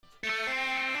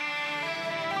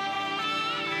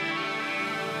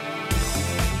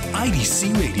IDC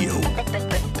Radio.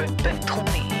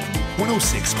 בינתחומי.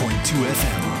 106.2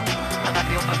 FM.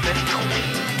 הרדיו הבינתחומי.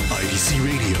 IDC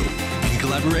Radio. In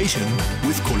collaboration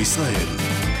with כל ישראל.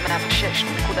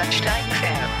 106.2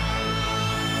 FM.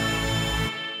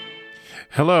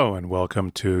 Hello and welcome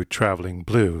to Traveling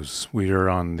Blues. We are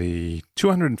on the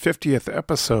 250th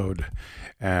episode,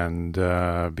 and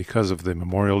because of the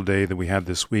Memorial Day that we had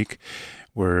this week,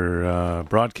 we're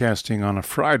broadcasting on a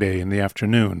Friday in the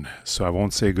afternoon, so I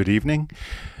won't say good evening,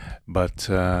 but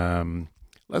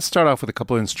let's start off with a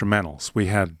couple of instrumentals. We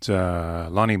had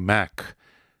Lonnie Mack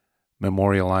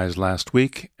memorialized last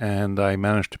week, and I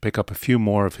managed to pick up a few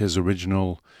more of his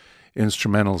original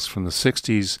instrumentals from the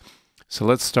 60s. So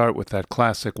let's start with that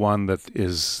classic one that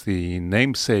is the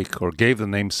namesake, or gave the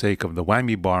namesake of the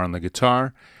whammy bar on the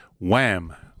guitar,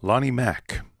 Wham! Lonnie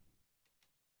Mack.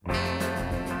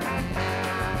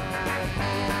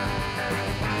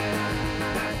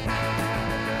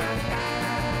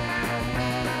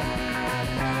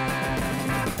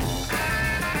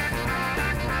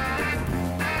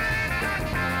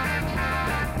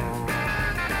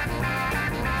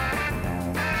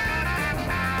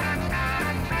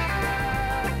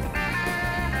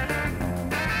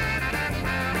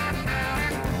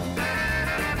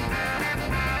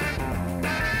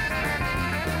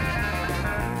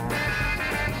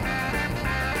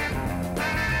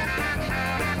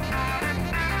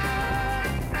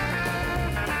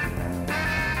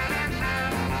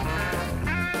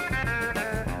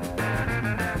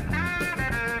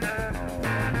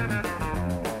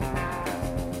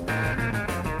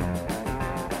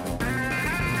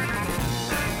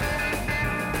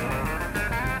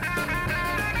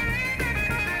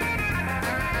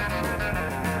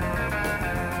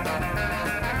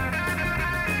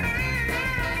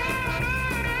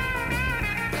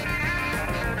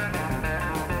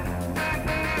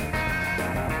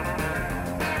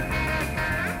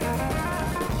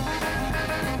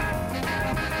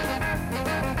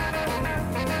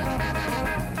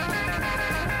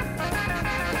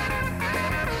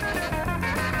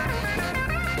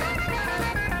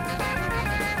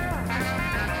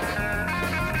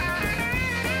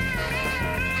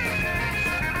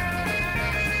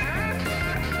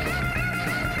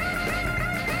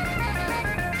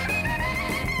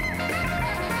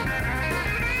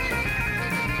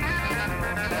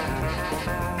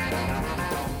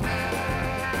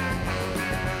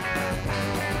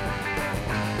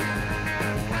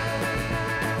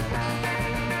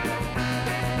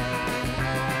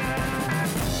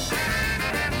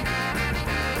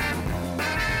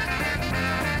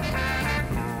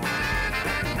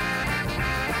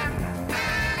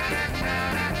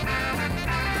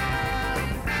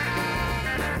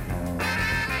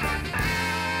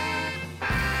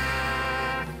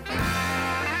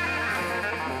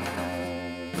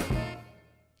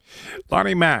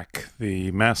 Lonnie Mack,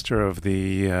 the master of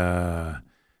the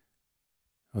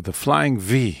Flying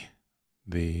V,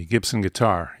 the Gibson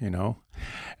guitar, you know.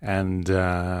 And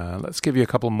let's give you a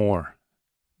couple more.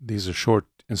 These are short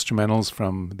instrumentals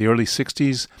from the early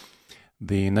 60s.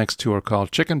 The next two are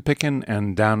called Chicken Pickin'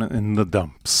 and Down in the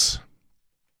Dumps.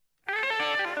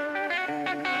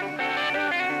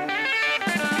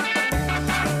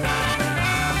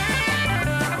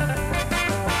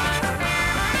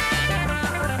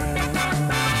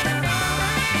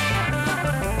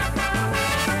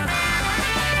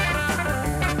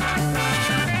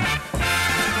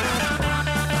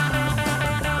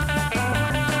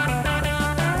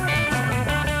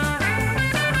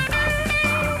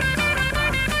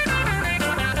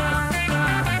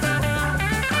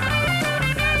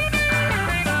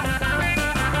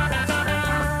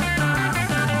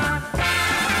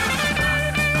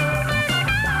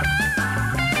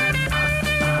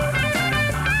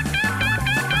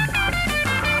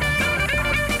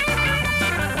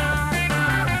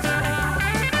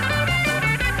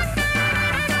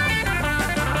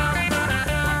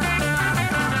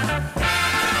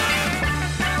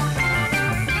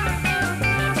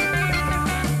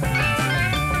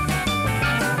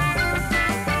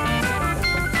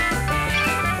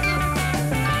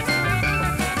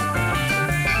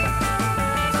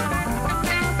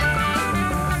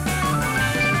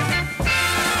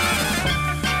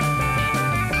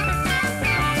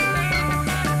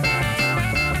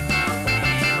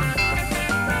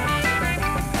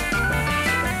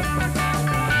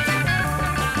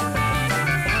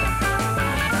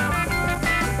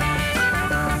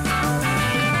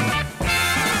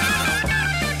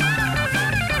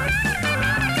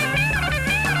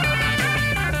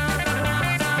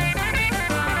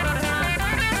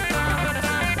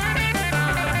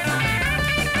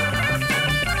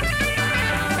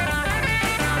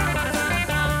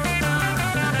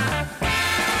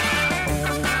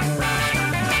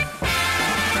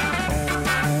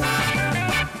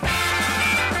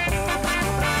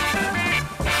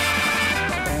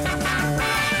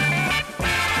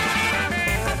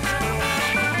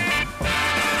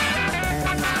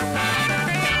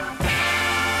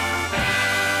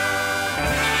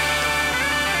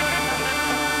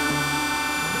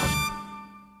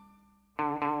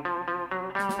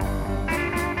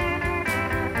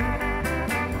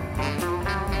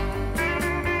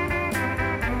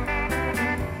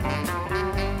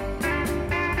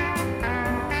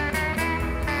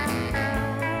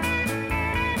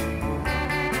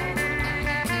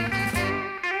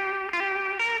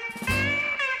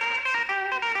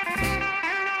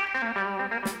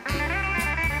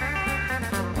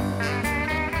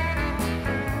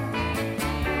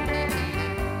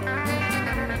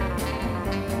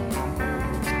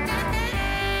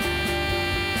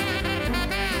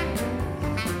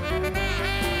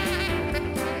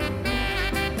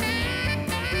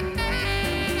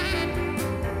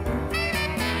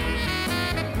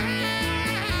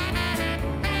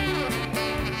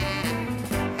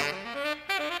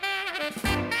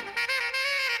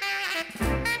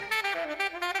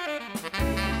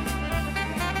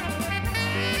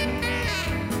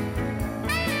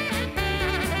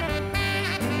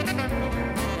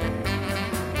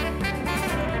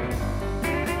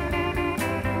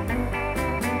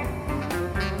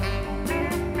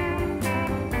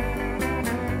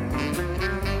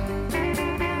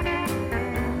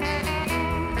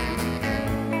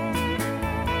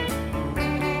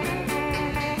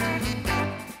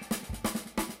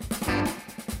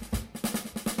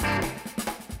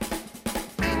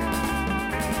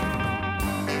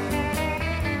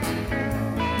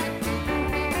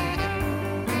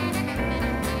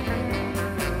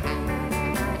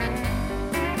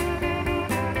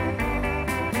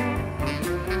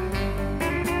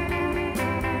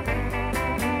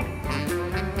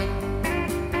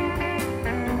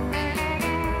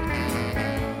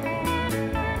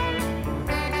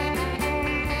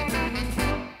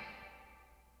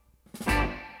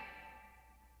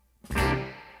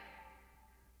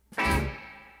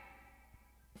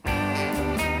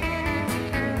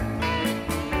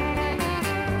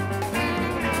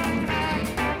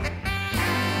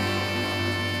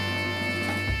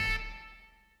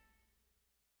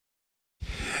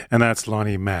 And that's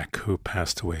Lonnie Mack, who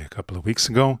passed away a couple of weeks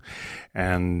ago.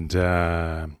 And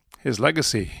his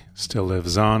legacy still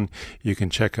lives on. You can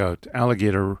check out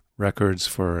Alligator Records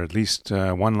for at least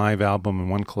one live album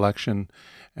and one collection,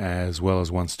 as well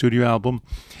as one studio album.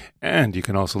 And you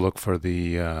can also look for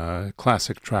the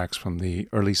classic tracks from the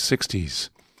early 60s.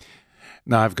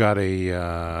 Now, I've got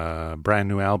a brand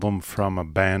new album from a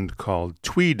band called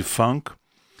Tweed Funk.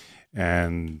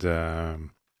 And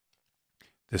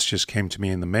this just came to me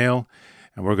in the mail.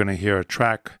 And we're going to hear a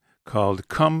track called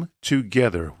Come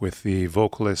Together with the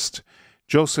vocalist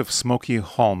Joseph Smokey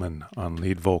Hallman on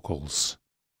lead vocals.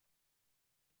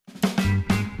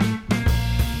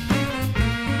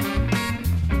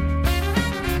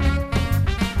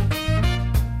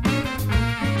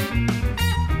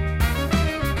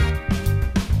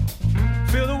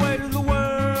 Feel the weight of the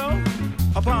world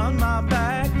upon my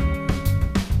back.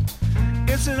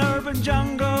 It's an urban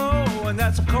jungle, and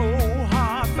that's a cold,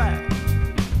 hard fact.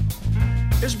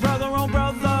 It's brother on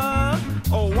brother,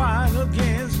 or white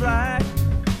against black.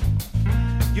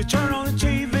 You turn on the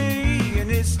TV, and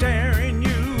it's staring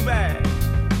you back.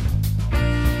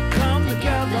 Come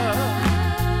together,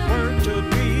 work to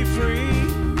be free.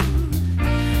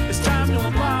 It's time to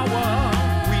empower,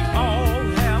 we all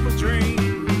have a dream.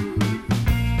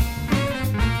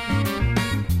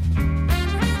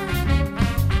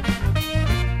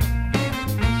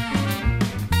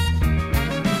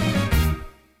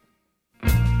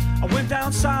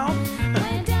 Down south,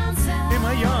 in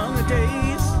my younger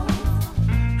days,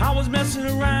 I was messing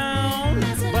around,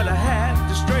 but I had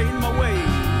to straighten my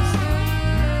ways.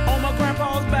 On my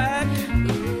grandpa's back,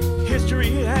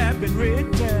 history had been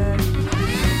written.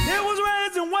 It was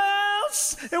raising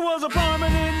wells, it was a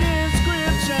permanent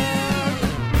inscription.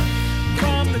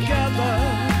 Come together,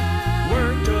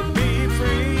 work to be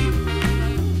free.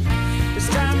 It's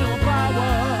time to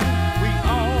empower, we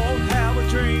all have a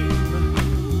dream.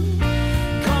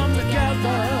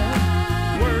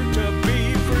 Work to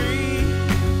be free.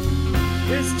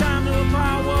 It's time to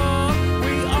empower.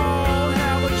 We all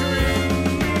have a dream.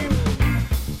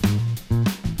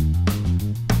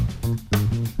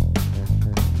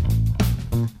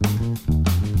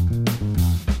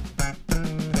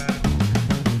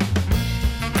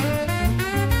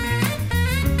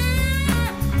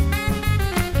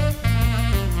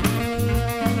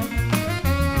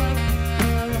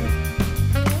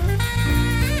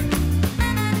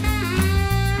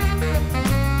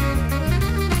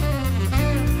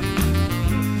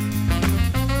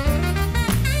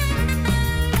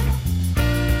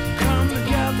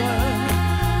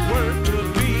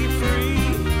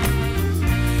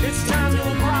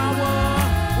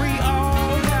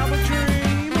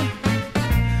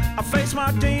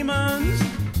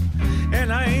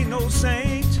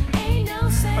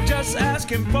 I'm just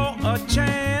asking for a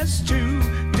chance to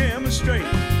demonstrate.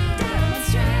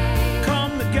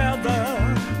 Come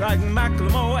together like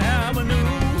Macklemore Avenue.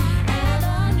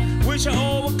 We shall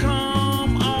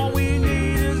overcome. All we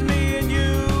need is me and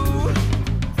you.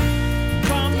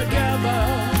 Come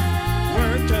together,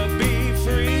 work to be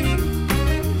free.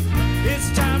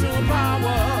 It's time to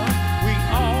empower. We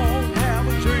all have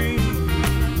a dream.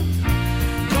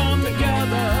 Come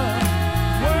together.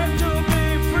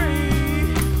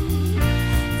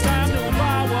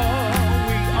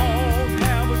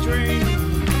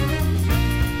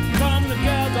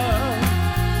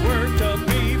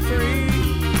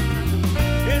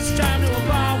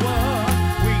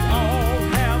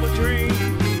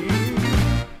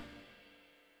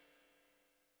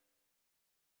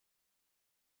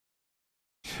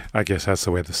 I guess that's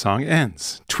the way the song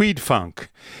ends. Tweed Funk.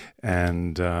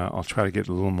 And I'll try to get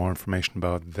a little more information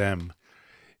about them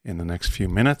in the next few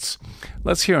minutes.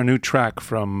 Let's hear a new track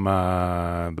from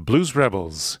the Blues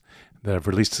Rebels that have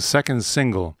released a second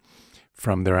single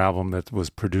from their album that was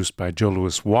produced by Joe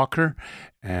Louis Walker.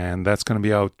 And that's going to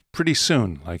be out pretty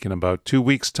soon, like in about 2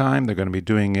 weeks' time. They're going to be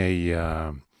doing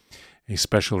a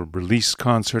special release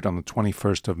concert on the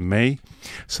 21st of May.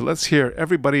 So let's hear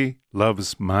Everybody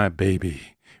Loves My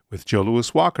Baby with Joe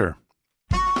Louis Walker.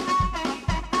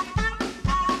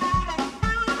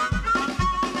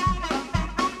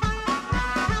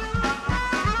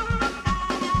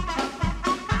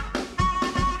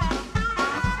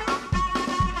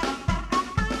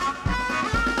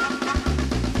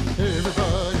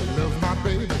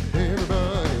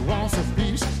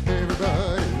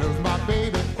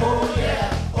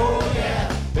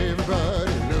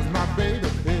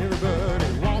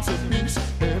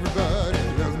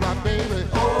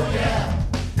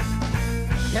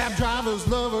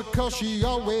 Cause she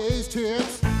always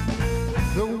tips.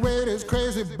 The waiter's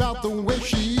crazy about the way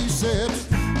she sits.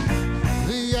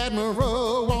 The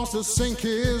admiral wants to sink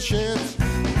his ships.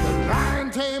 The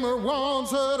lion tamer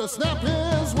wants her to snap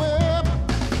his whip.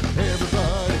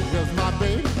 Everybody loves my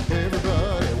baby.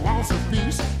 Everybody wants a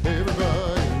piece.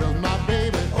 Everybody loves my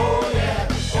baby. Oh yeah,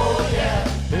 oh yeah.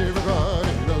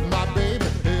 Everybody loves my baby.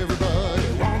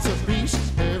 Everybody wants a piece.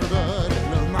 Everybody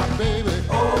loves my baby.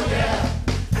 Oh yeah.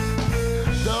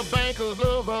 The bankers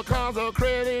love her 'cause her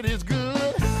credit is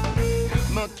good.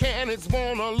 Mechanics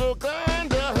wanna look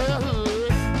under her hood.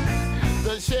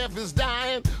 The chef is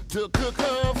dying to cook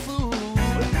her food.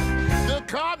 The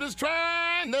carpenter's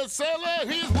trying to sell her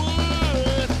his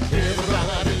wood.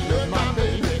 Everybody loves my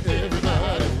baby.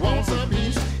 Everybody wants a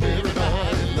piece.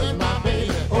 Everybody loves my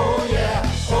baby. Oh yeah,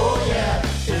 oh yeah.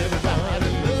 Everybody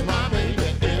loves my baby.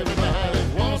 Everybody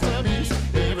wants a piece.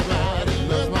 Everybody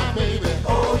loves my baby.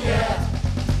 Oh yeah.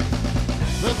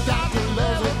 The doctor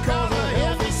loves her 'cause her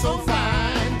health is so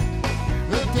fine.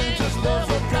 The dentist loves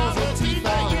her 'cause her teeth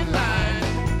are in line.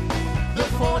 The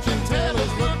fortune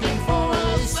teller's looking for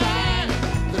a sign.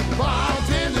 The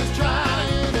bartender's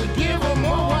trying to give her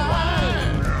more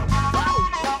wine.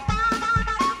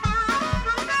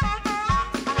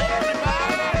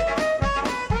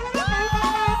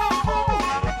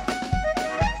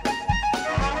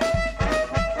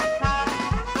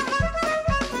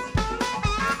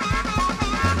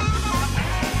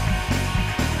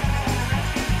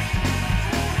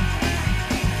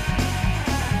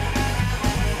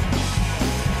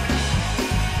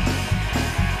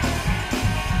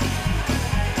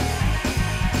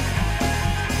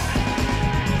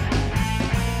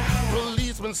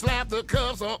 Policeman slapped the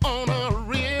cuffs on her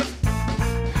wrist.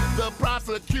 The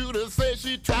prosecutor says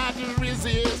she tried to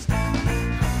resist.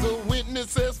 The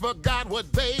witnesses forgot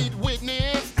what they'd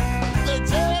witnessed. The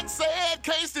judge said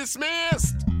case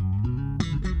dismissed.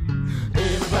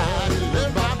 Everybody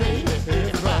loves my baby.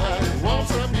 Everybody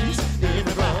wants a piece.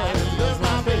 Everybody loves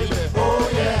my baby. Oh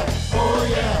yeah, oh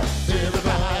yeah.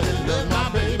 Everybody loves my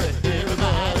baby.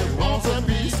 Everybody wants a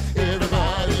piece.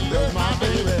 Everybody loves my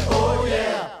baby. Oh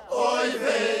yeah, oy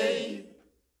vey.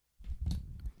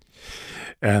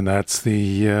 And that's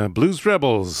the Blues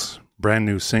Rebels, brand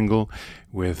new single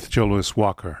with Joe Louis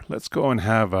Walker. Let's go and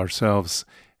have ourselves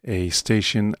a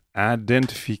station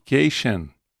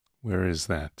identification. Where is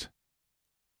that?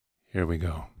 Here we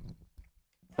go.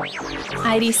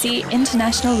 IDC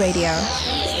International Radio.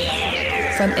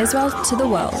 From Israel to the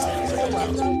world.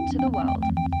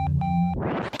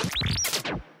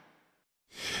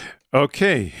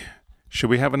 Okay. Should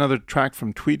we have another track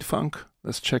from Tweed Funk?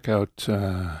 Let's check out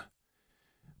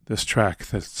this track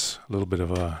that's a little bit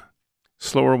of a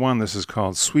slower one. This is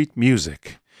called Sweet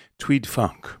Music, Tweed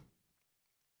Funk.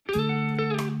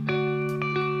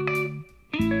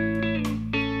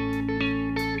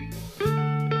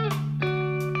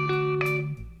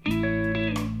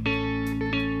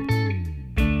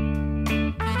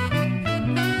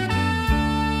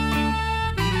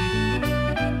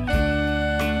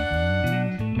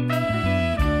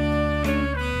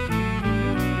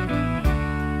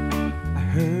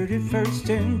 First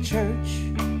in church,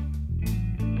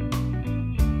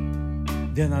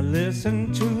 then I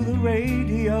listened to the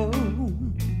radio,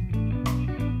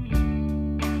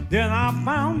 then I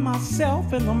found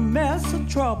myself in a mess of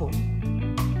trouble.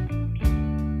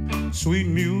 Sweet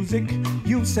music,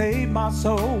 you saved my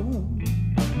soul.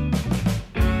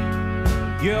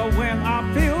 Yeah, when I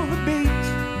feel the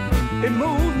beat, it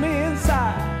moves me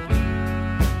inside,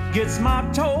 gets my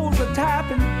toes a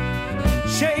tapping,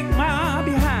 shake my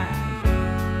behind.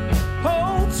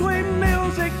 Oh, sweet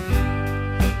music,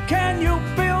 can you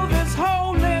feel this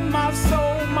hole in my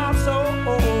soul, my soul?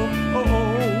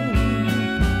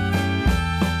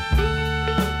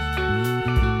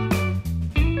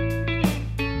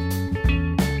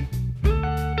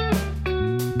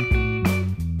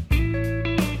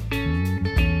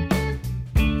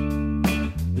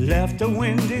 Left a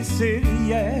windy city,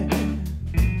 yeah,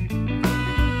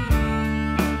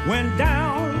 went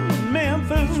down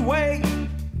Memphis way.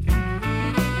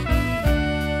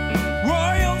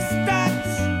 Royal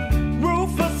Stats,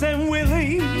 Rufus and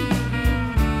Willie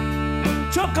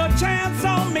took a chance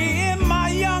on me in my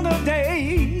younger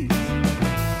days.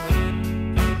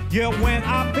 Yeah, when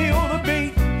I feel the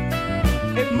beat,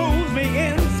 it moves me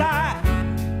inside,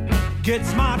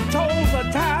 gets my toes a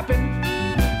tapping,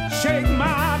 shake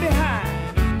my behind.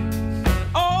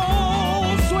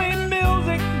 Oh, sweet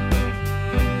music,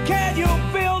 can you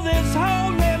feel this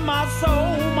hole in my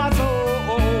soul, my soul?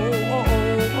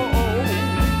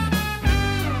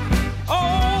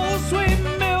 Oh, sweet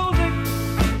music,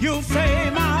 you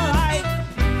saved my life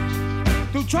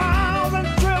through trials and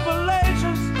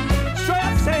tribulations,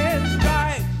 stress and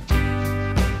strife.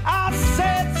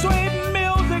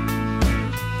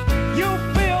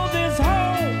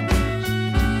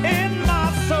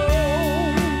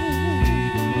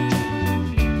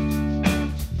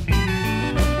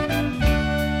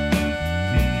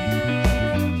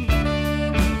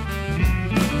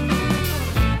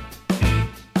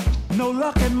 no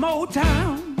luck in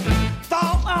Motown.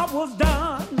 Thought I was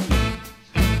done.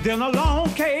 Then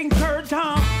along came Kurt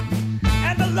Tom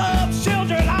and the love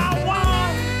children I won.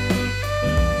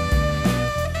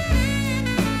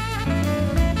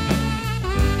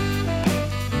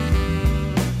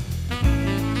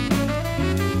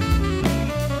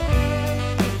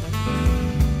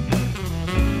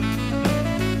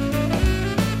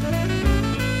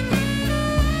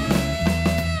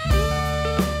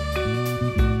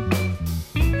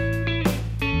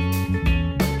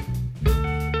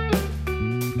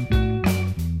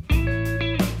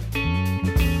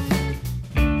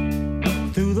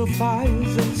 The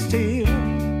fires of steel.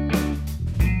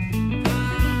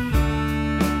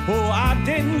 Oh, I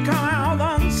didn't come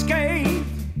out unscathed.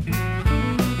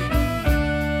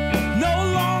 No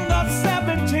longer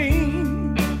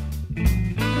 17,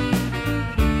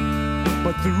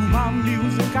 but through my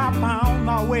music I found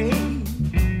my way.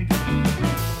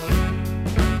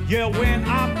 Yeah, when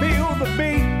I feel the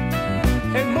beat,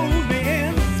 it moves me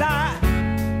inside,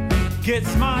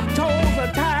 gets my toes a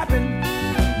tapping,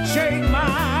 shake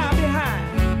my behind.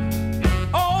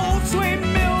 Oh, sweet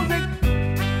music,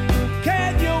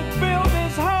 can you feel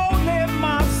this hole in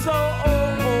my soul?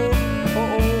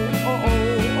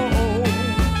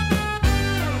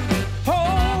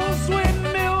 Oh, sweet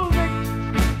music,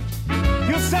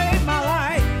 you saved my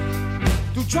life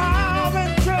through trials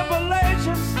and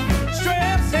tribulations,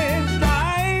 stress and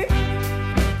strife.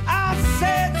 I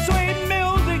said, sweet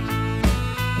music,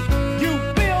 you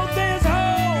built this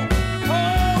hole.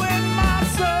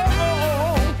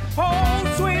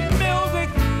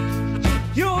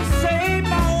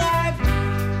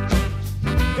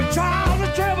 Trials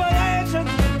and tribulations,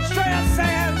 stress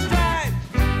and strife.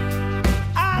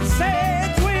 I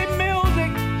said, sweet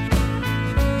music,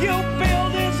 you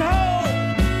build this hole,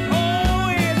 oh,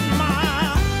 in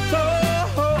my soul. Oh, sweet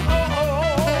music,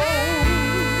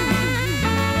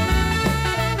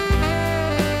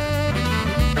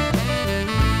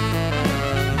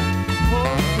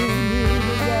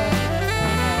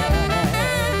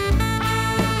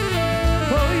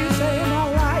 oh, you saved my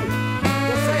life, you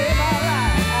saved my life.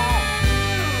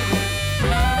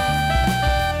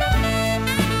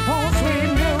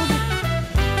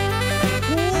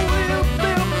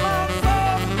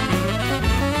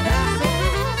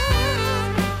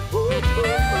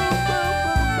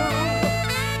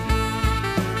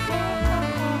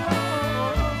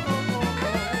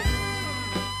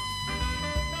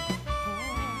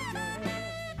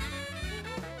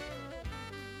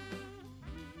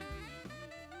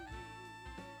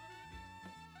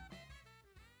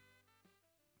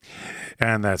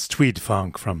 And that's Tweed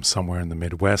Funk from somewhere in the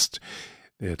Midwest.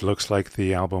 It looks like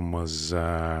the album was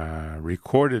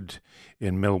recorded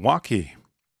in Milwaukee,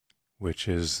 which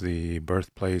is the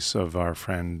birthplace of our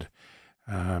friend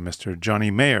Mr.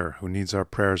 Johnny Mayer, who needs our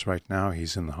prayers right now.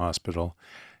 He's in the hospital,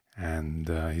 and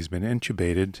he's been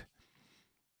intubated,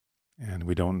 and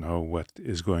we don't know what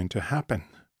is going to happen.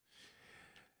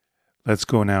 Let's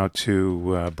go now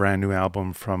to a brand new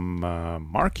album from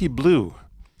Marky Blue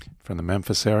from the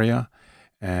Memphis area.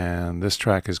 And this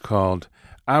track is called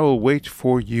I Will Wait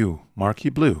For You,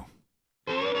 Marky Blue.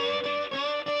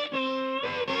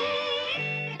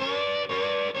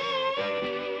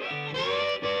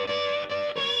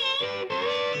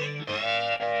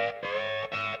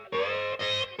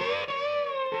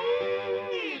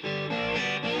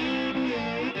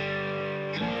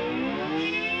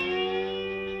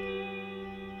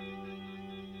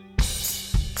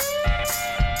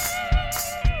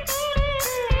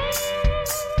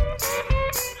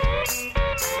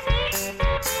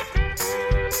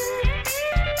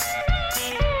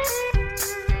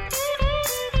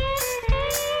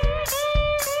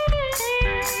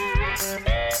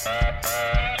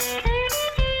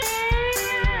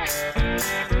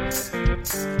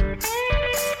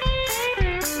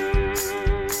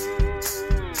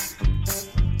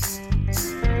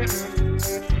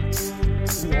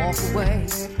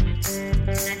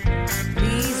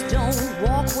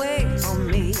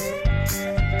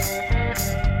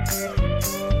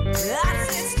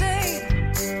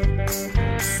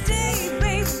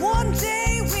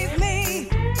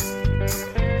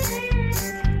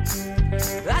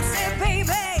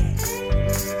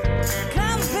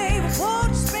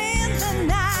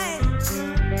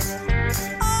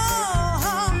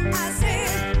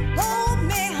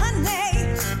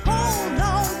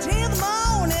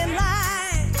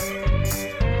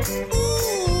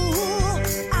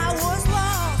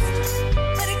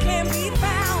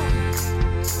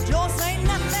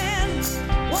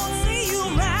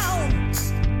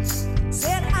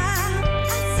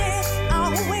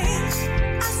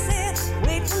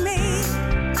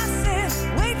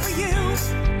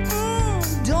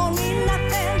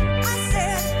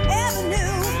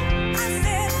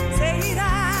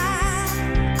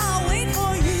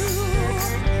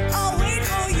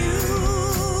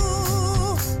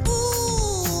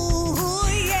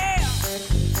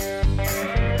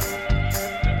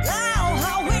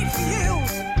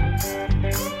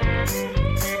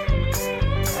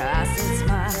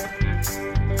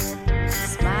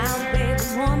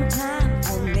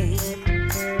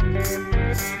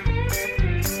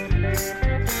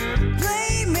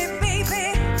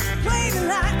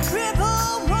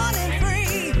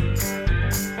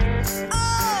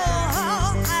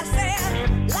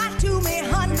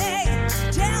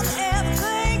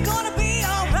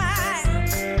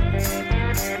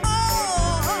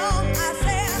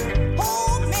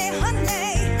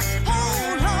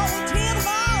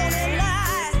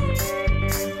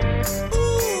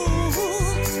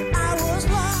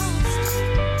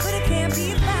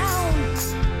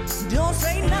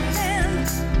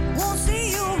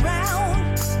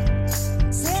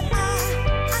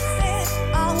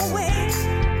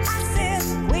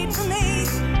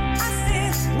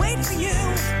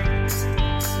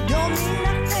 don't mean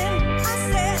nothing. I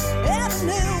said, ever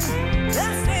knew. I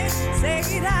said, say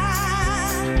it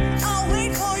I'll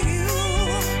wait for you.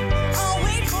 I'll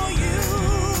wait for you.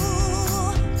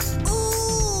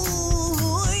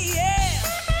 Ooh, yeah.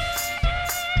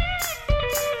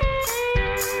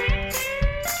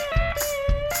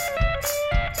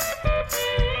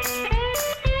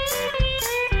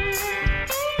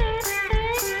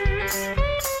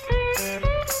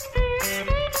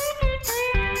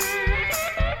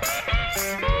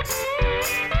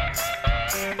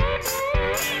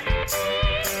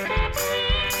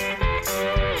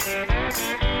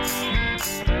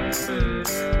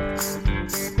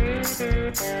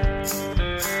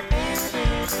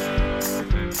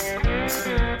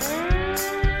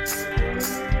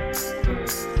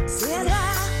 Said I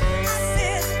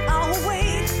said, I'll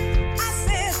wait. I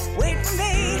said, wait for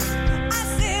me. I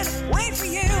said, wait for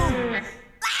you.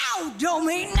 Ow, don't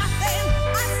mean nothing.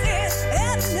 I said,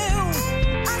 ever knew.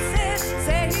 I said,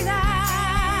 say it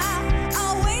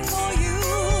I'll wait for you.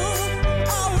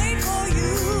 I'll wait for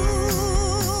you.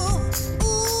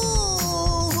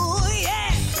 Ooh,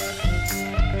 yeah.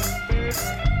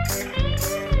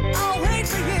 I'll wait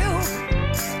for you.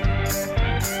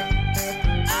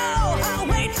 Oh, I'll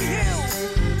wait for you.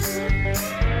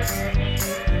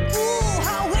 Ooh,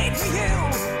 I'll wait for you.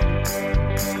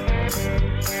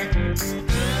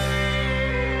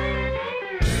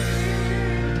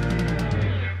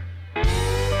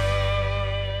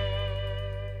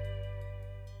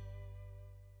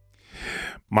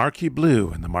 Marquis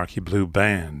Blue and the Marquis Blue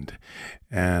Band.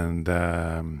 And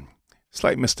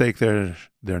slight mistake there.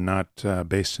 They're not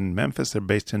based in Memphis. They're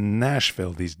based in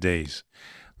Nashville these days.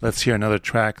 Let's hear another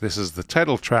track. This is the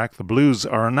title track, The Blues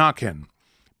Are a Knockin'.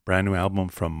 Brand new album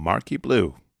from Marquis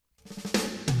Blue.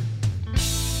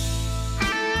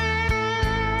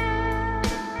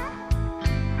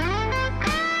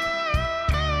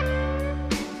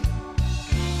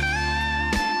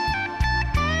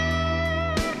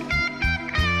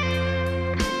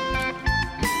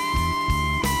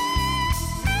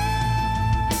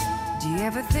 Do you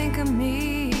ever think of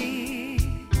me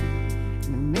in the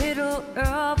middle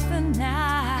of the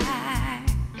night,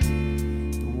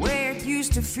 the way it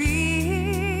used to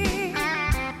feel,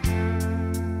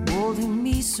 holding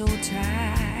me so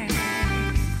tight?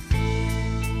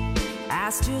 I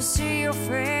still see your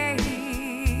face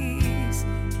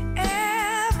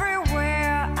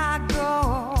everywhere I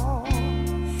go,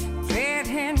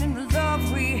 fitting in the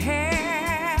love we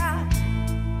had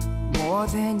more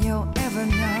than you'll ever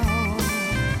know.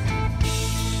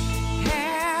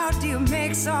 How do you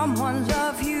make someone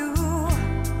love you?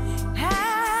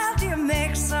 How do you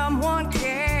make someone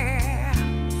care?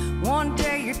 One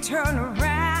day you turn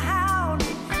around,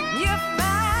 you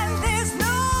find there's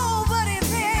nobody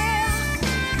there.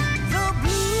 The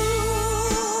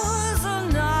blues are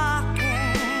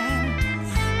knocking,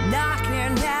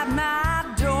 knocking at my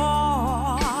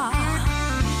door.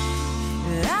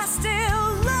 I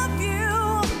still love you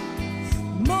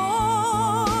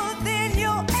more than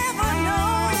you'll ever know.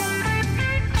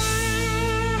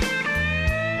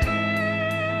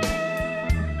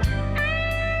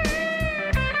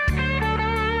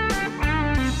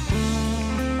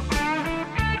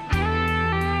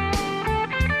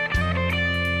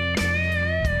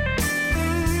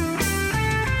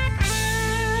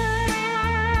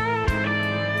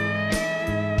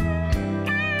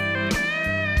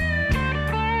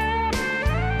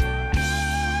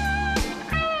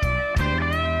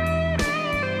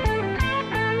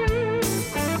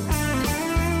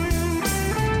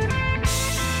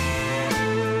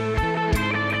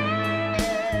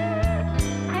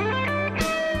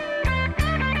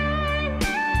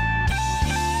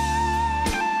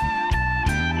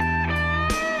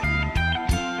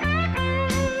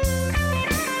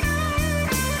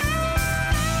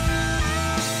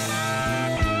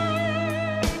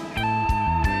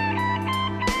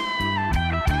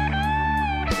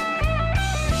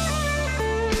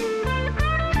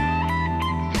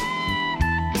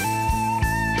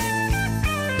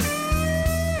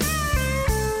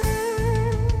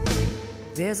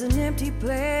 There's an empty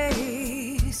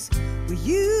place where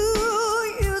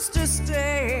you used to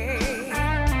stay,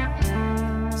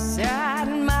 beside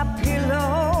my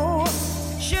pillow.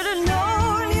 Should've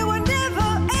known you were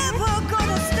never ever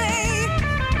gonna stay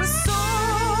for so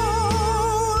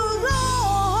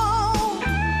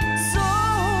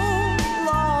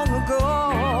long ago.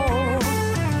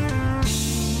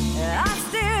 I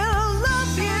still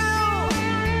love you,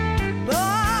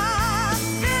 but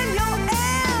then you're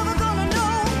ever gonna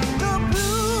know the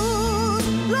blues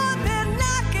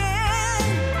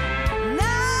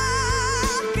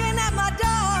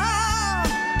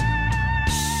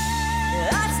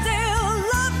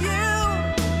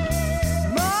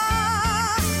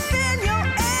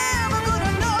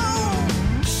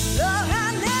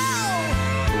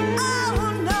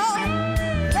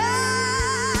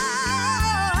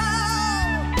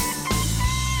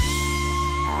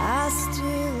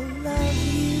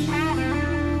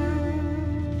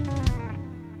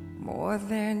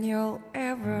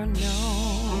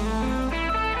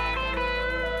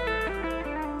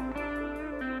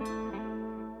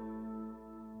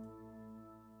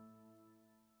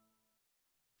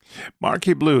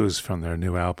Marquee Blues from their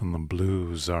new album, The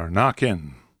Blues Are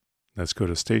Knockin'. Let's go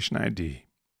to station ID.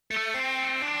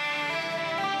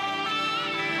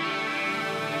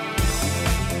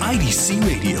 IDC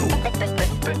Radio,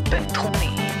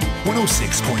 בינתחומי.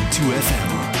 106.2 FM.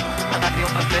 הרדיו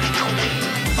הבינתחומי.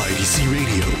 IDC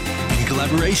Radio, in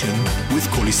collaboration with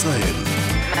כל ישראל.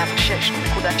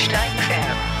 106.2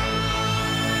 FM.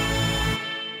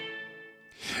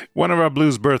 One of our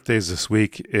blues birthdays this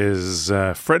week is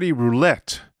Freddie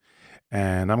Roulette,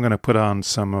 and I'm going to put on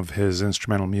some of his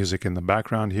instrumental music in the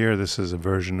background here. This is a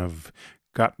version of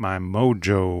Got My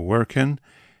Mojo Workin'.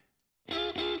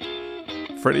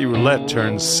 Freddie Roulette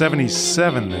turns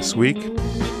 77 this week.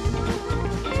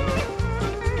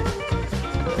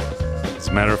 As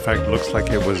a matter of fact, it looks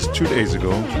like it was 3 days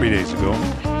ago.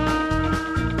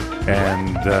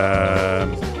 And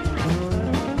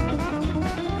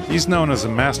he's known as a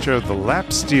master of the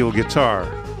lap steel guitar.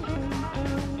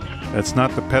 That's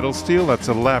not the pedal steel, that's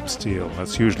a lap steel.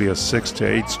 That's usually a 6 to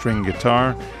 8 string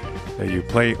guitar that you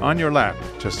play on your lap,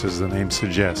 just as the name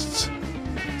suggests.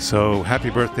 So happy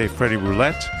birthday, Freddie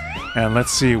Roulette. And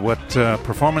let's see what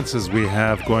performances we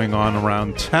have going on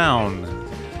around town.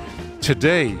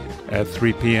 Today at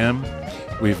 3 p.m.,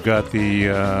 we've got the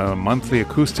monthly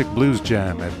acoustic blues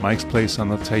jam at Mike's Place on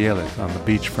the Tayelet on the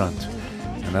beachfront.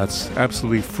 And that's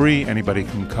absolutely free. Anybody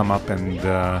can come up and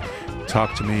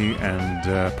talk to me and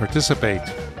participate.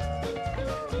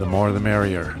 The more the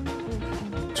merrier.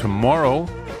 Tomorrow,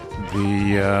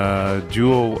 the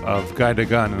duo of Guy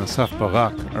Dagan and Asaf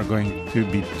Barak are going to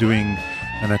be doing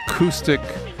an acoustic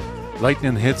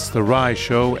Lightning Hits the Rye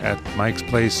show at Mike's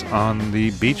Place on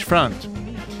the beachfront.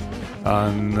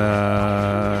 On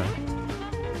the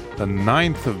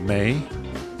 9th of May,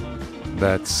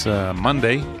 that's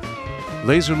Monday,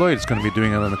 Laser Lloyd is going to be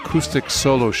doing an acoustic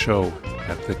solo show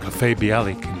at the Café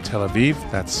Bialik in Tel Aviv.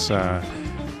 That's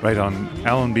right on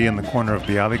Allenby in the corner of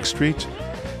Bialik Street.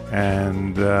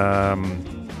 And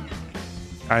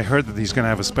I heard that he's going to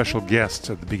have a special guest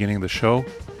at the beginning of the show.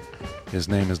 His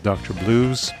name is Dr.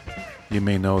 Blues. You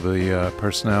may know the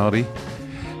personality.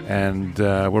 And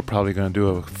we're probably going to do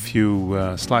a few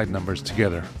slide numbers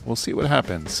together. We'll see what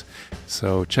happens.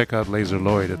 So check out Laser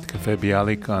Lloyd at the Café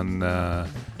Bialik on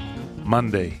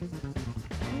Monday.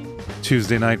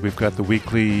 Tuesday night we've got the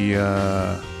weekly,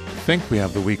 I think we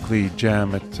have the weekly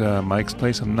jam at Mike's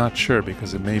Place. I'm not sure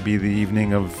because it may be the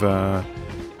evening of the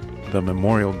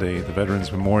Memorial Day, the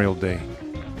Veterans Memorial Day.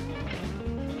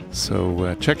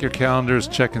 So check your calendars,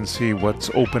 check and see what's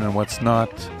open and what's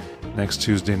not next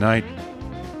Tuesday night.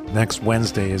 Next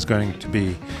Wednesday is going to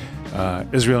be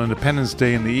Israel Independence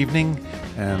Day in the evening,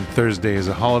 and Thursday is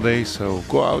a holiday, so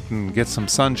go out and get some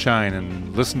sunshine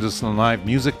and listen to some live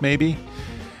music maybe.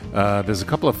 There's a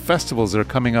couple of festivals that are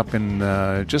coming up in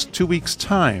just 2 weeks'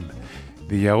 time.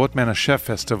 The Yaot Menashe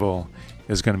Festival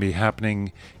is going to be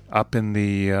happening up in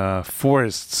the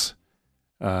forests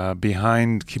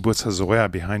behind Kibbutz HaZorah,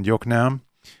 behind Yokneam.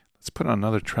 Let's put on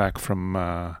another track from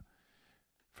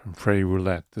Freddie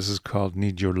Roulette. This is called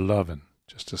Need Your Lovin'.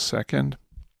 Just a second.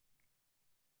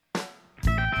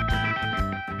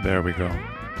 There we go.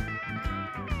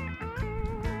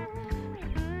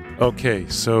 Okay,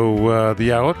 so the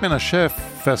Yaot Menashe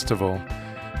Festival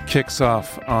kicks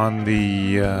off on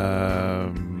the...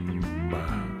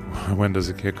 when does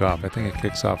it kick off? I think it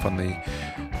kicks off on the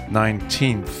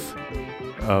 19th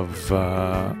of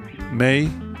May.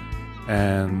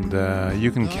 And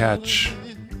you can catch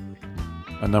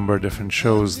a number of different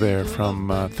shows there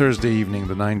from Thursday evening,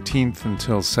 the 19th,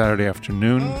 until Saturday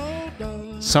afternoon.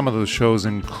 Some of those shows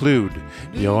include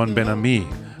Yaron Ben Ami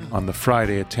on the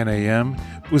Friday at 10 a.m.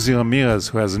 Uzi Ramirez,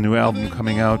 who has a new album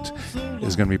coming out,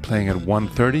 is going to be playing at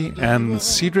 1:30. And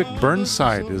Cedric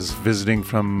Burnside is visiting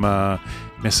from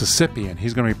Mississippi, and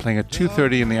he's going to be playing at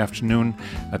 2:30 in the afternoon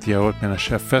at the Yaot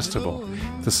Menashe Festival.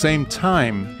 At the same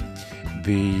time,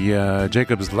 the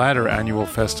Jacob's Ladder Annual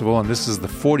Festival, and this is the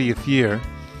 40th year,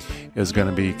 is going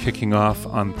to be kicking off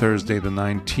on Thursday the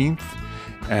 19th.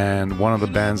 And one of the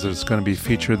bands that's going to be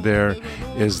featured there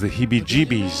is the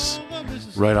Heebie-Jeebies,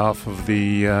 right off of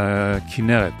the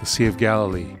Kinneret, the Sea of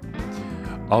Galilee.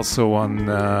 Also on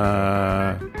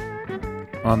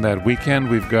that weekend,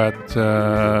 we've got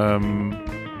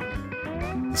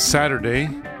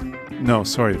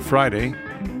Friday,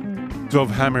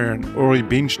 Dov Hammer and Ori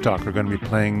Beanstalk are going to be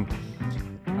playing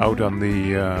out on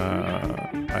the,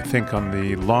 I think on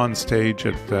the lawn stage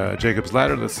at Jacob's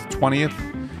Ladder. That's the 20th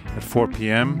at 4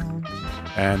 p.m.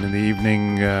 And in the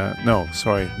evening,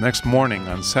 next morning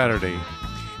on Saturday,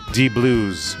 D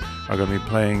Blues are going to be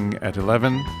playing at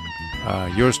 11.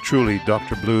 Yours truly,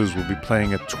 Dr. Blues, will be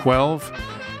playing at 12.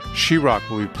 She-Rock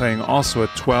will be playing also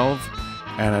at 12,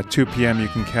 and at 2 p.m. you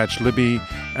can catch Libby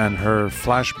and her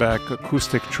flashback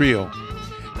acoustic trio.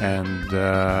 And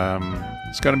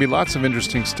it's going to be lots of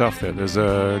interesting stuff there. There's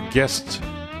a guest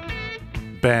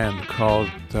band called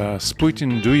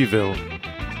Spuiten Duiville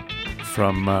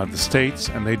from the States,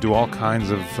 and they do all kinds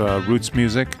of roots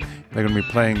music. They're going to be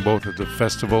playing both at the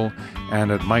festival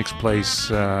and at Mike's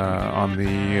Place on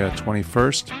the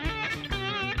 21st.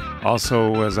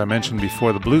 Also, as I mentioned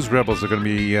before, the Blues Rebels are going to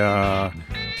be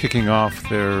kicking off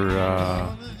their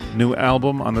new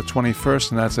album on the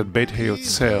 21st, and that's at Beit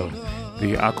Hayotzel,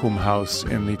 the Akum House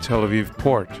in the Tel Aviv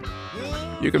port.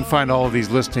 You can find all of these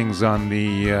listings on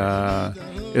the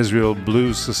Israel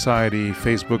Blues Society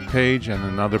Facebook page and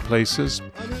in other places.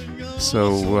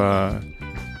 So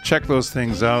check those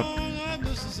things out.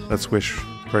 Let's wish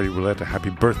Freddie Roulette a happy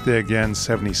birthday again,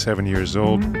 77 years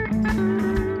old.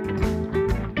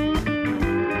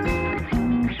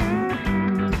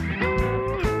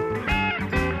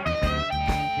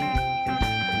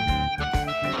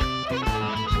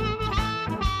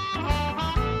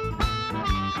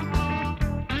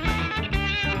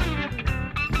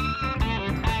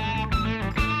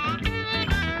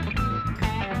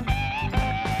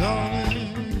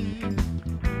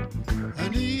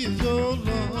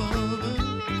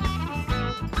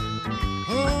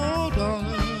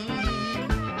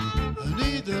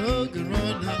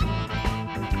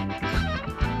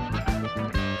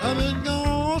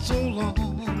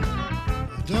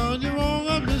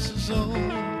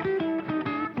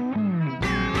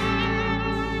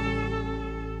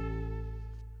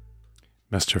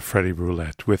 Mr. Freddie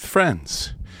Roulette with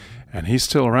Friends. And he's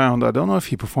still around. I don't know if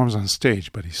he performs on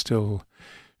stage, but he still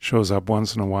shows up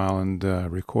once in a while and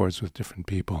records with different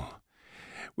people.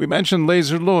 We mentioned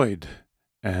Laser Lloyd,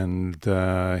 and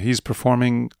he's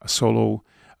performing a solo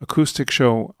acoustic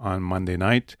show on Monday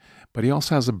night, but he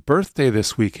also has a birthday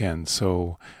this weekend,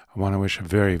 so I want to wish a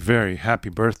very, very happy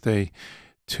birthday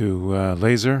to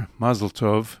Laser. Mazel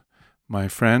Tov, my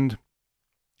friend.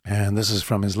 And this is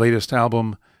from his latest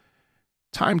album,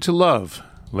 Time to Love,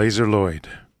 Laser Lloyd.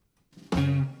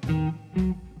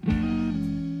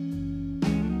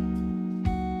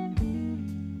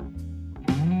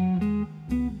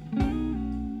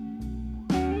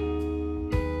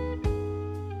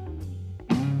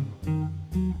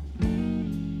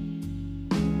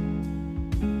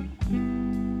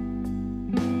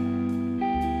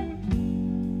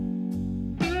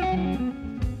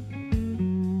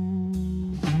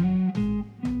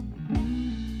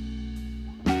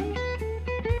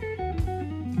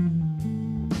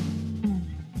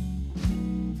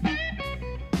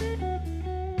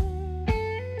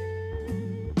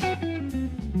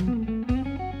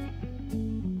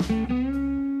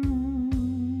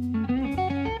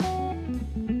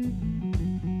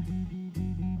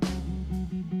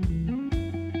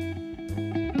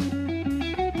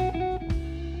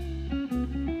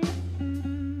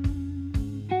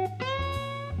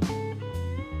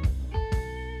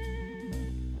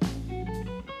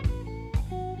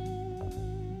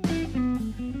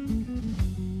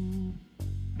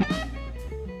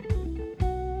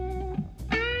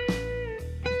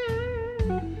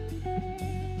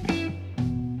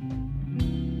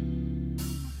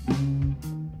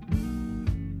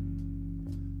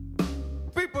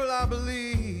 I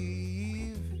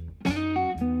believe,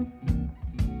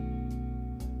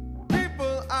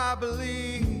 people, I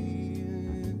believe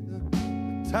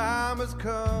the time has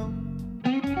come.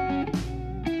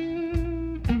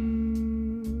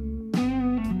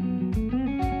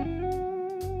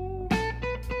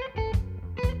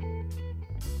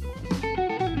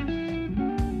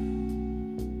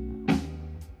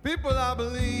 People, I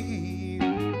believe,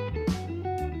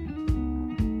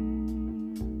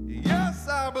 yes,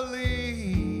 I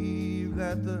believe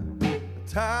that the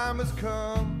time has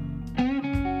come.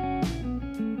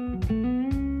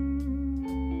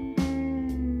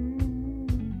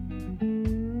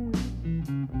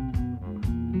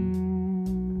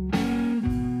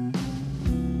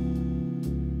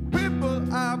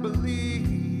 People, I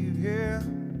believe, yeah.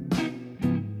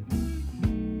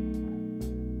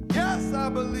 Yes, I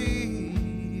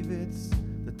believe it's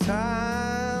the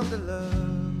time to love.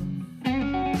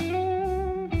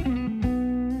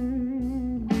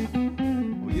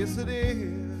 Oh, yes, it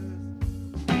is.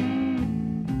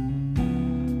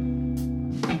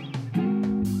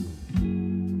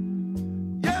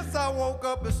 Yes, I woke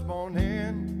up this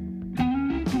morning.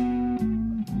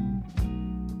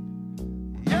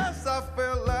 Yes, I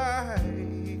felt like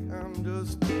I'm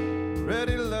just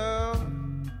ready to love.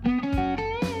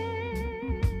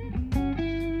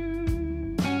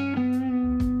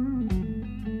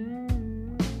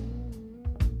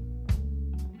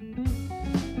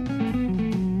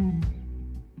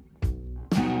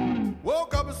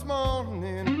 this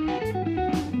morning.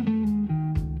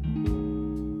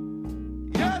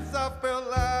 Yes, I felt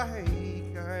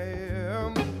like I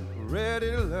am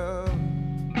ready to love.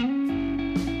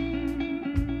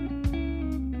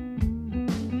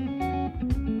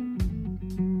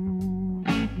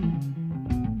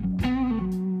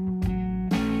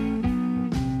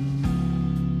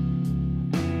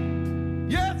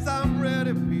 Yes, I'm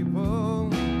ready, people.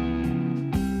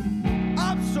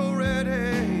 I'm so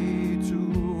ready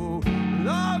to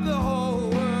love the whole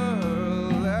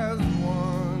world as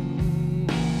one.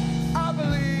 I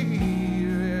believe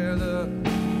yeah, the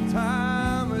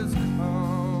time has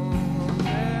come.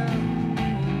 Yeah.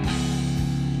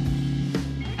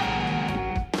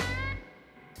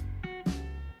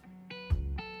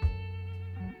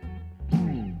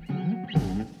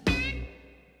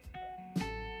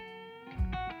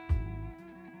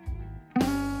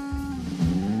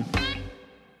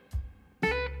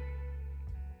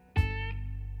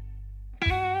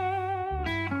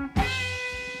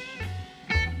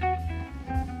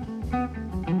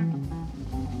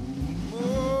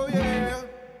 Oh yeah,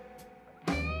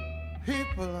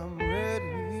 people, I'm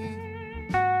ready.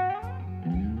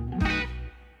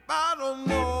 I don't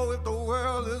know if the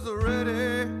world is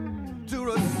ready to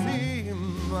receive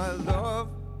my love,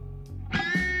 but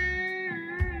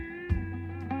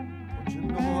you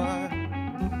know I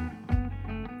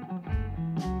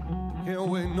can't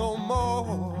wait no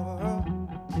more.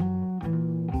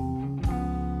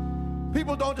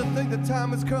 People, don't you think the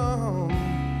time has come?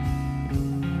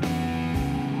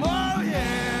 Oh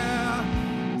yeah,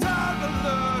 time to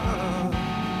love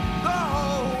the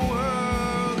whole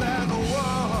world as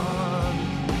one.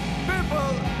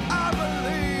 People, I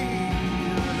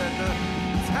believe that the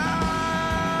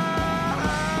time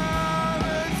has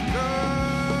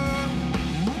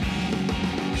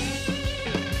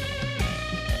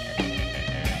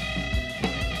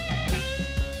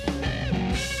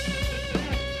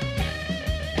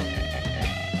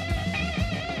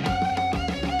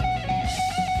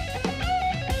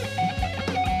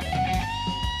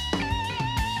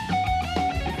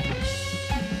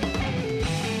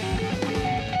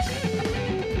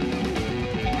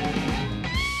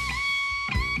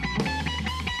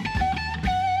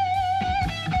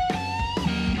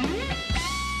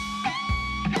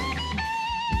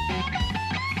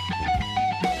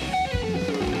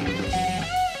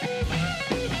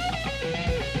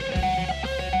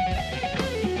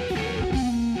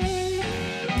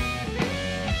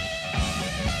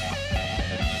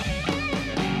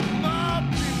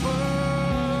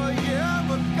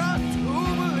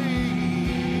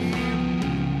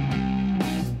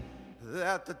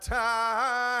that the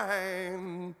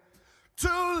time to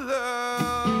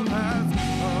love has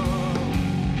come.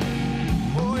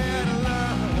 Oh yeah, to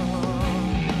love.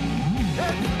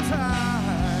 It's the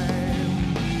time.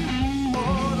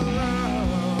 Oh, to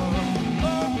love.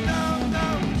 Oh, now,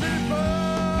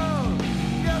 people,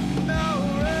 get now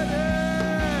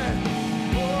ready.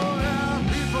 Oh, yeah,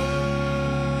 people,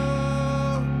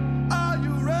 are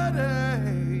you ready?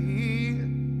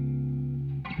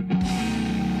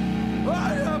 Oh,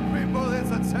 yeah, people,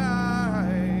 it's a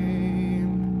time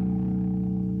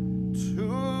to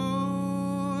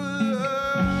love.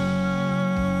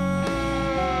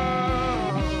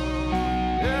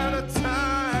 Yeah, the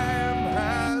time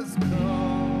has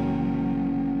come.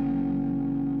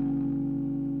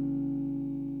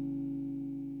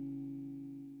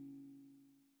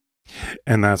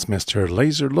 And that's Mr.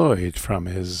 Laser Lloyd from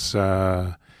his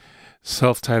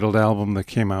self-titled album that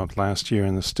came out last year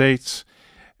in the States.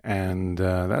 And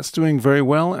that's doing very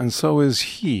well, and so is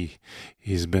he.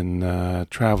 He's been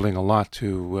traveling a lot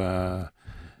to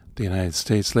the United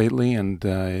States lately, and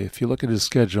if you look at his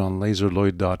schedule on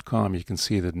laserlloyd.com, you can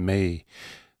see that May,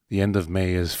 the end of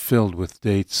May, is filled with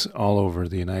dates all over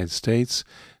the United States.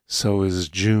 So is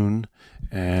June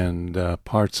and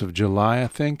parts of July, I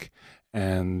think.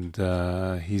 And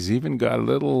he's even got a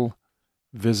little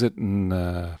visit in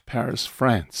Paris,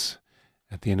 France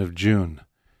at the end of June.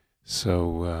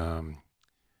 So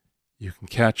you can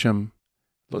catch him.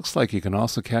 Looks like you can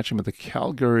also catch him at the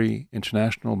Calgary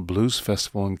International Blues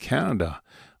Festival in Canada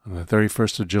on the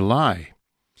 31st of July.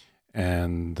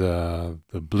 And the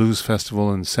Blues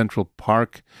Festival in Central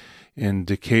Park in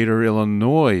Decatur,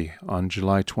 Illinois on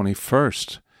July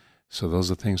 21st. So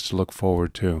those are things to look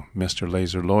forward to. Mr.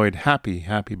 Laser Lloyd,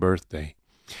 happy birthday.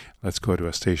 Let's go to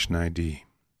a station ID.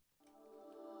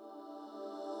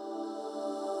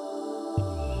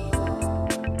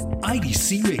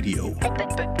 IDC Radio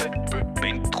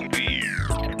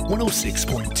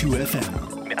 106.2 FM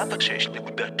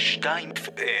 106.2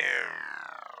 FM.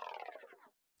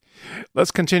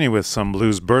 Let's continue with some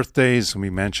blues birthdays. We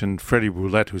mentioned Freddie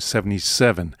Roulette, who's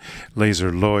 77.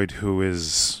 Laser Lloyd, who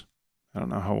is, I don't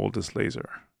know how old is Laser.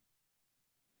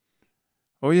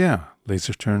 Oh yeah,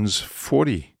 Laser turns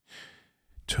 40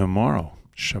 tomorrow,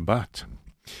 Shabbat.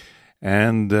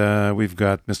 And we've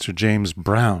got Mr. James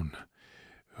Brown,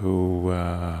 who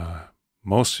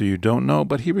most of you don't know,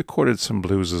 but he recorded some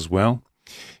blues as well.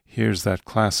 Here's that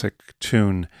classic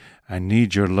tune, I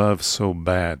Need Your Love So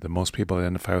Bad, that most people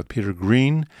identify with Peter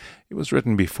Green. It was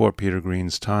written before Peter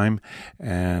Green's time,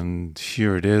 and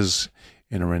here it is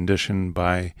in a rendition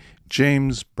by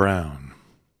James Brown.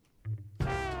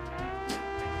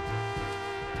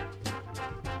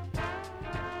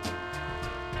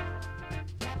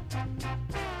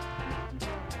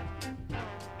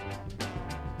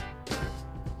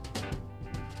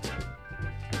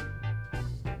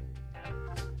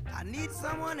 I need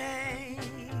someone else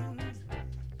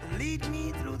to lead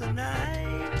me through the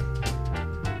night.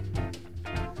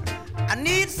 I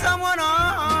need someone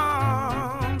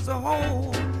arms to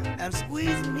hold and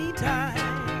squeeze me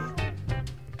tight.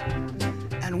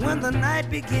 And when the night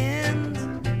begins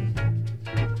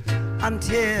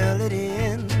until it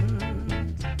ends,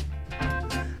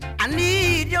 I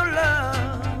need your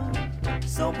love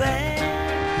so bad.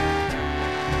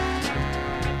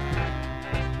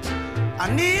 I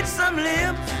need some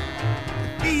lips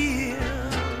to feel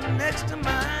next to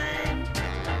mine.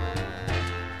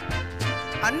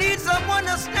 I need someone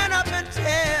to stand up and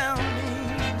tell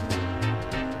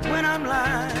me when I'm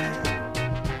lying.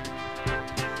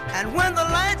 And when the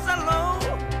lights are low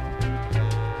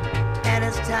and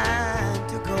it's time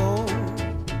to go,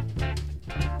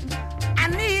 I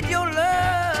need your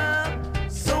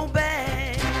love so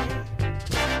bad.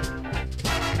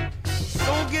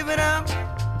 So give it up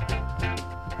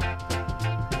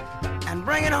and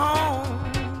bring it home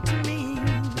to me.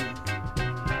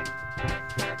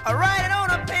 I write it on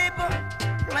a paper,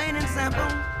 plain and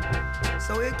simple,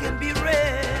 so it can be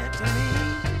read to me.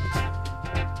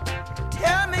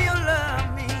 Tell me you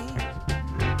love me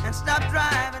and stop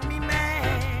driving me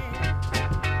mad,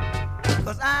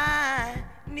 'cause I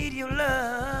need your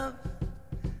love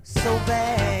so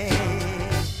bad.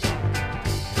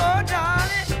 Oh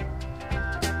darling,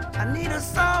 I need a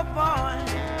soft voice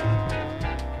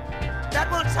that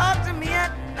will talk to me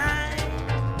at night.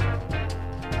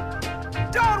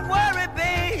 Don't worry,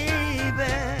 baby,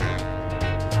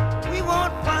 we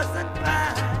won't fuss and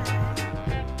fight.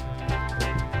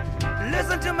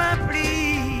 Listen to my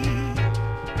plea,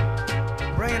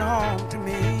 bring it home to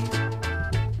me.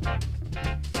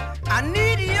 I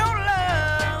need your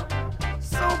love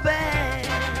so bad.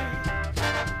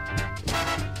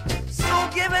 So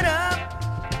give it up,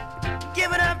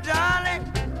 darling.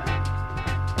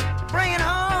 Bring it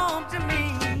home to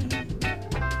me.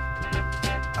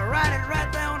 I write it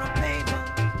right there on a paper,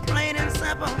 plain and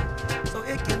simple, so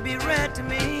it can be read to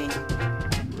me.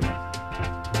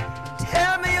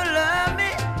 Tell me you love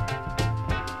me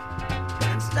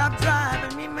and stop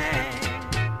driving me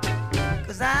mad,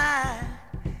 'cause I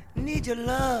need your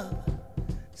love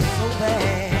so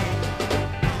bad.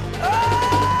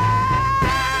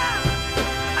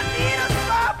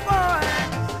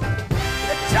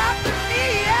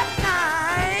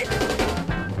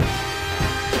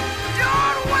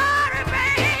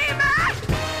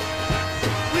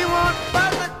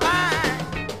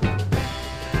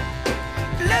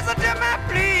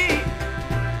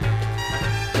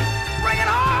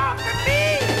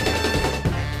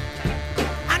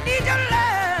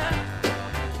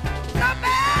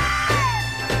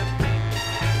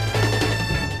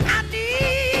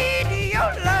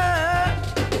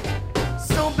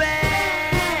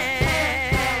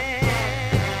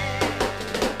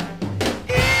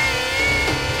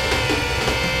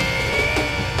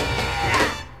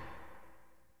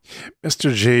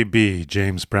 Mr. J.B.,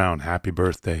 James Brown, happy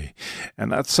birthday.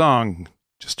 And that song,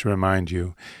 just to remind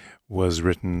you, was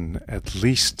written at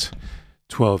least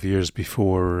 12 years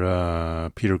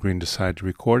before Peter Green decided to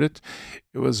record it.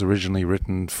 It was originally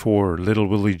written for Little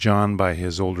Willie John by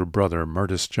his older brother,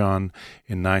 Murtis John,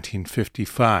 in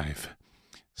 1955.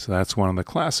 So that's one of the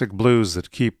classic blues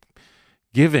that keep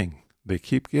giving. They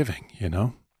keep giving, you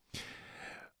know.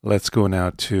 Let's go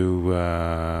now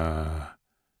to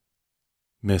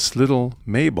Miss Little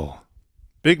Mabel.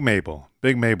 Big Mabel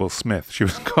Smith. She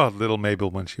was called Little Mabel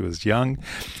when she was young,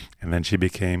 and then she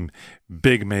became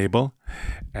Big Mabel.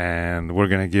 And we're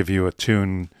going to give you a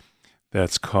tune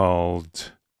that's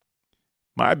called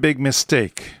My Big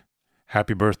Mistake.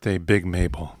 Happy birthday, Big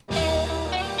Mabel.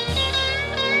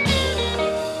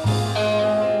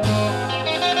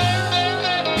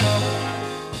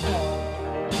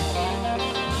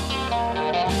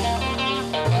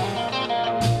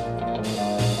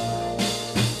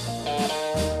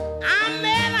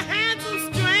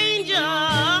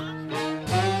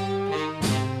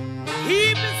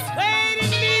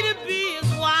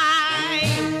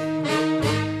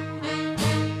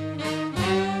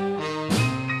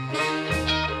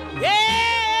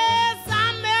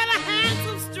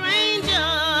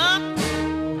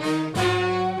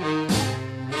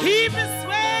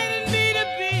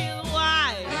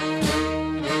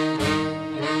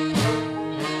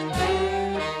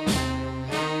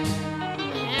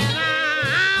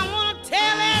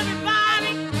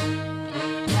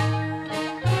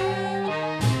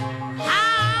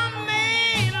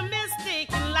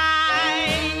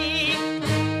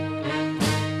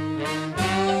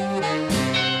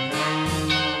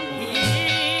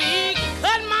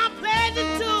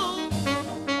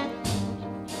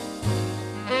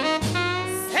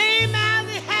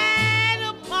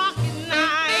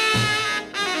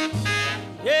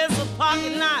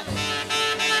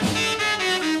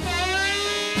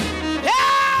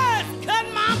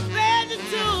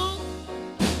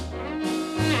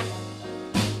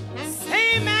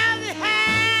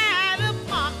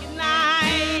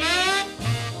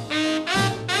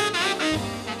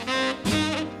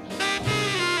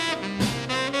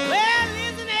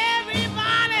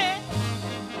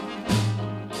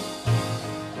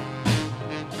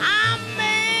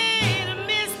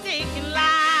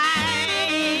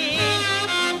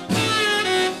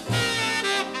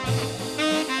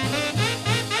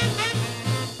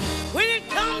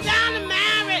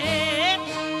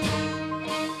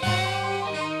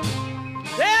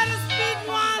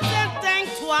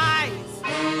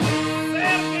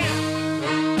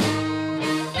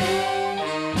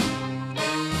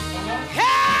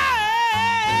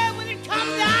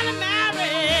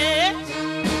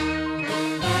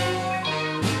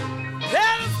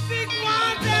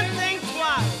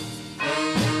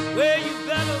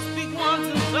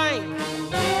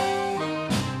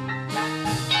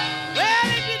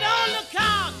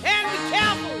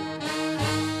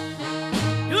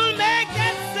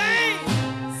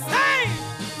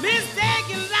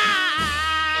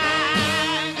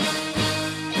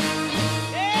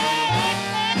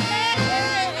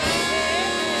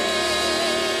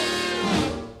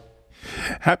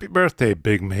 Happy birthday,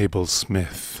 Big Mabel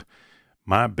Smith.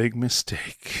 My big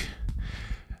mistake.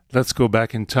 Let's go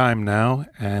back in time now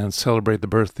and celebrate the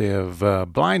birthday of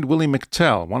Blind Willie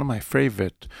McTell, one of my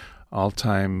favorite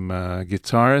all-time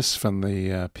guitarists from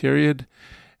the period.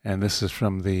 And this is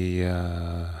from the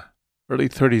early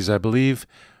 30s, I believe.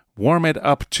 Warm It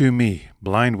Up to Me.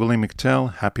 Blind Willie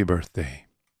McTell, happy birthday.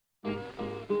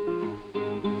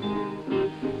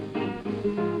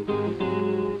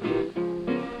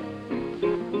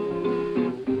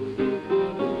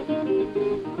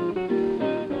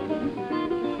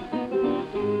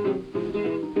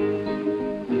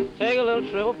 Take a little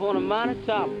trip up on the mountain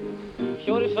top.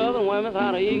 Show these southern women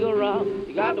how to eagle rock.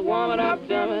 You got to warm it up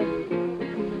to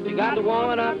me. You got to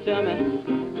warm it up to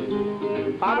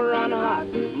me. Papa run hot.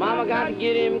 Mama got to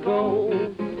get him cold.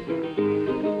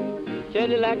 Tell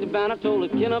you like the band I told the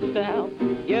kin up south.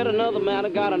 Get another man, I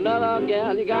got another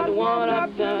gal. You got to warm it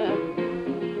up to me.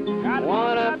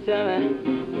 Warm it up to me.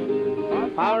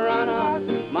 Papa run hot.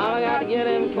 Mama got to get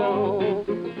him cold.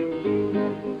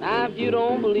 Now if you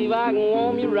don't believe I can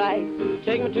warm you right,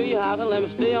 take me to your house and let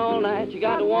me stay all night. You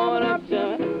got to warm it up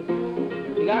to me.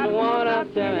 You got to warm it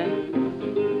up to me.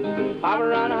 Papa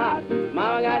run hot,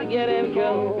 mama got to get him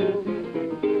cold.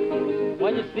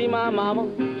 When you see my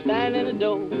mama standing in the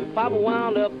door, Papa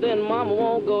wound up, then mama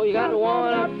won't go. You got to warm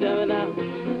it up to me now.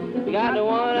 You got to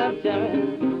warm it up to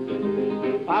me.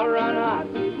 Papa run hot,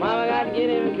 mama got to get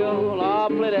him cold. Oh,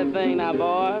 play that thing now,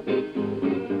 boy.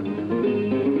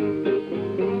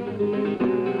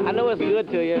 I know it's good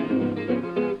to you.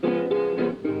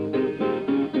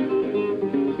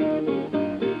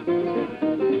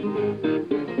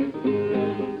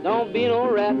 Don't be no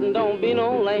rat and don't be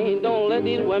no lame. Don't let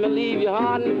these women leave you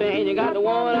hard and pain. You got to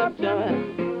warm it up to me.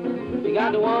 You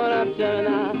got to warm it up to me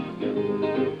now.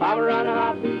 Papa run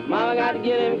hot, mama got to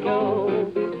get him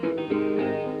cold.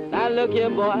 Now look here,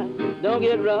 boy, don't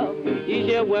get rough. These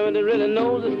here women that really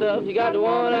knows the stuff. You got to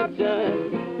warm it up to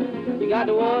me. You got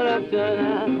to warm it up to me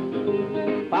now.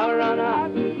 Papa run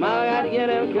hot, mama got to get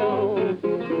him cold.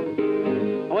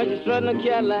 When you're strutting a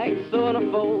Cadillac, so in a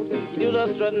fold, you do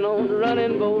the strutting on the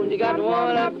running boat. You got to warm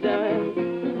it up to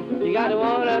me. You got to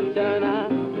warm it up to me now.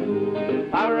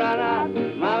 Papa run hot,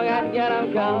 mama got to get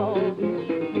him cold.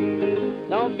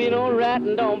 Don't be no rat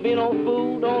and don't be no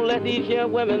fool. Don't let these here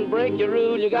women break your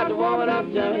rule. You got to warm it up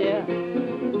to me, yeah.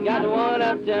 You got to warm it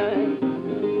up to me.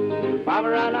 Papa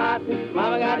run hot,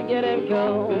 mama got to get him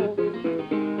cold.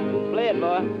 Play it,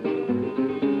 boy.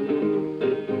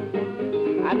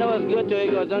 I know it's good to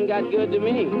you because it done got good to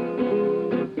me.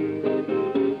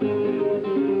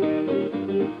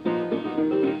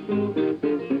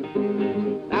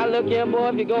 Now look here, boy,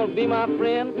 if you're going to be my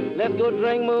friend, let's go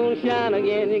drink moonshine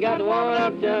again. You got to warm it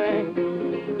up to me.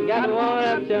 You got to warm it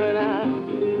up to me now.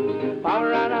 Papa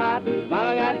run hot,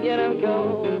 mama got to get him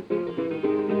cold.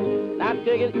 Now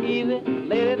take it easy,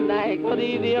 late at night. For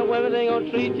these here women ain't gonna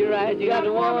treat you right. You got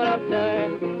to warm it up to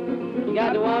me. You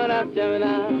got to warm it up to me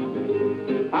now.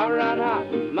 Papa run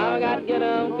hot, mama got to get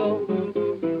him cold.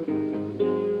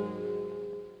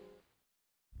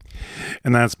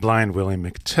 And that's Blind Willie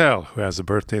McTell, who has a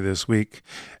birthday this week.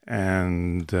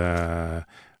 And I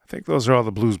think those are all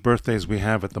the blues birthdays we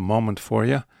have at the moment for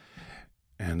you.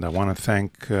 And I want to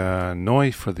thank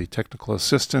Noy for the technical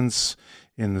assistance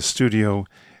in the studio.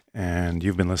 And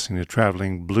you've been listening to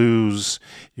Traveling Blues.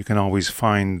 You can always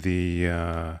find the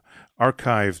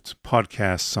archived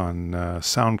podcasts on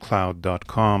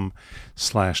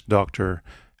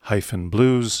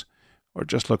soundcloud.com/Dr-Blues, or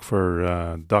just look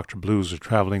for Dr. Blues or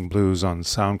Traveling Blues on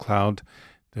SoundCloud.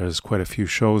 There's quite a few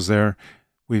shows there.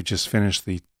 We've just finished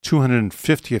the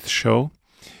 250th show,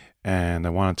 and I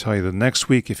want to tell you that next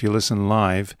week, if you listen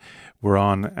live, we're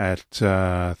on at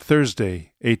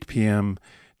Thursday, 8 p.m.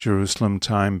 Jerusalem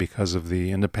time because of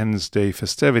the Independence Day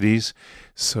festivities.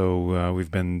 So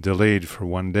we've been delayed for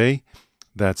one day.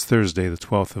 That's Thursday, the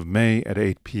 12th of May at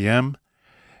 8 p.m.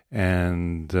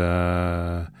 And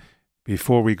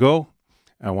before we go,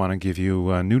 I want to give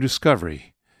you a new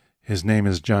discovery. His name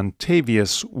is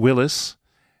Jontavius Willis,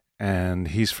 and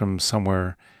he's from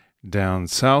somewhere down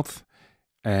south.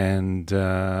 And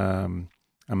I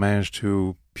managed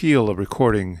to peel a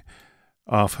recording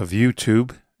off of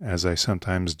YouTube, as I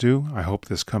sometimes do. I hope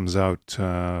this comes out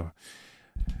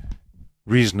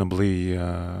reasonably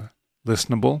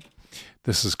listenable.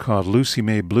 This is called Lucy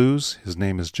May Blues. His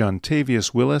name is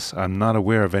Jontavius Willis. I'm not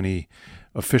aware of any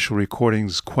official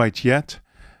recordings quite yet,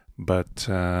 but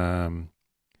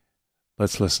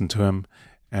let's listen to him,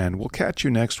 and we'll catch you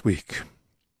next week.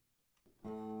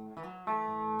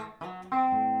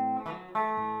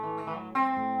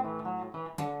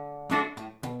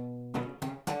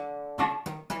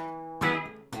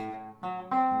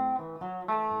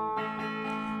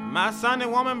 My Sunday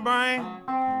woman bring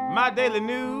my daily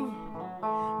news.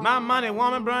 My Monday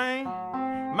woman bring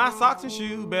my socks and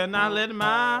shoes. Better not let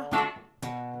my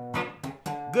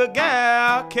good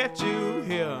gal catch you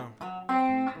here.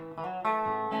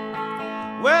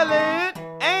 Well, it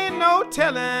ain't no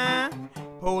telling,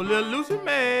 poor little Lucy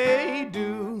may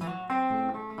do.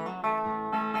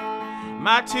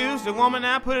 My Tuesday woman,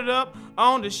 I put it up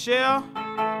on the shelf.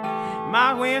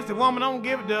 My Wednesday woman don't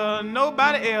give it to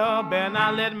nobody else. Better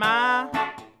not let my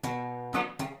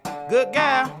good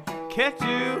gal catch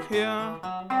you here.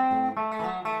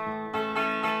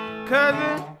 'Cause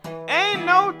it ain't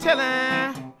no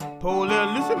telling, poor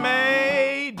little Lucy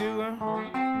may do.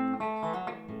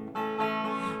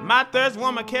 My Thursday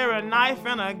woman carry a knife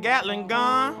and a Gatling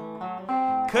gun.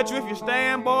 Cut you if you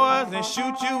stand, boys, and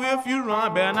shoot you if you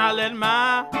run. Better not let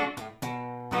my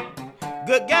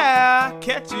good gal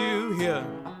catch you here.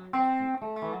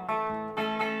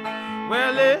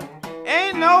 Well, it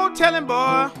ain't no telling,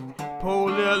 boy, poor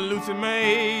little Lucy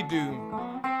may do.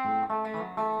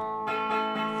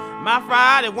 My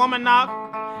Friday woman knock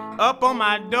up on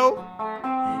my door.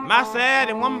 My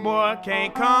Saturday woman, boy,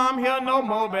 can't come here no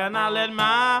more. Better not let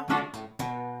my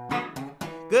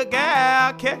good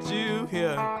gal catch you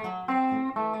here.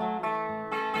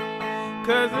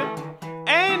 'Cause it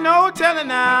ain't no telling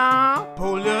now,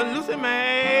 poor little Lucy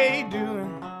may do.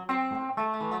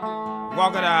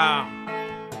 Walk it out.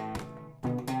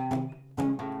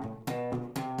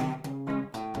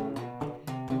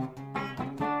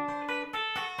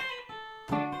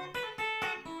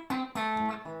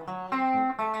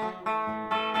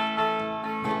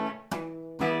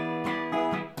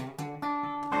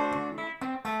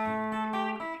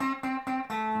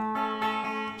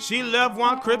 She left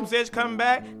one Christmas, said she come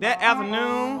back that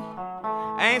afternoon.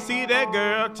 I ain't see that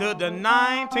girl till the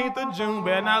 19th of June.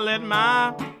 Better not let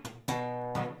my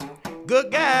good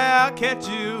gal catch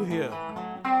you here.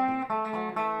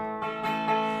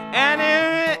 And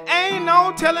it ain't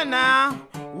no telling now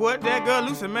what that girl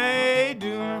Lucy may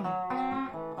do.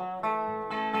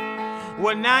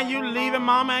 Well, now you leaving,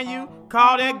 mama, and you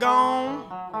call that gone.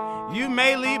 You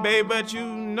may leave, baby, but you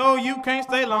know you can't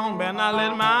stay long. Better not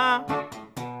let my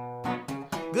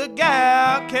good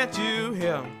gal catch you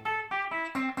here.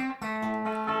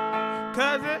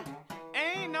 'Cause it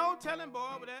ain't no telling, boy.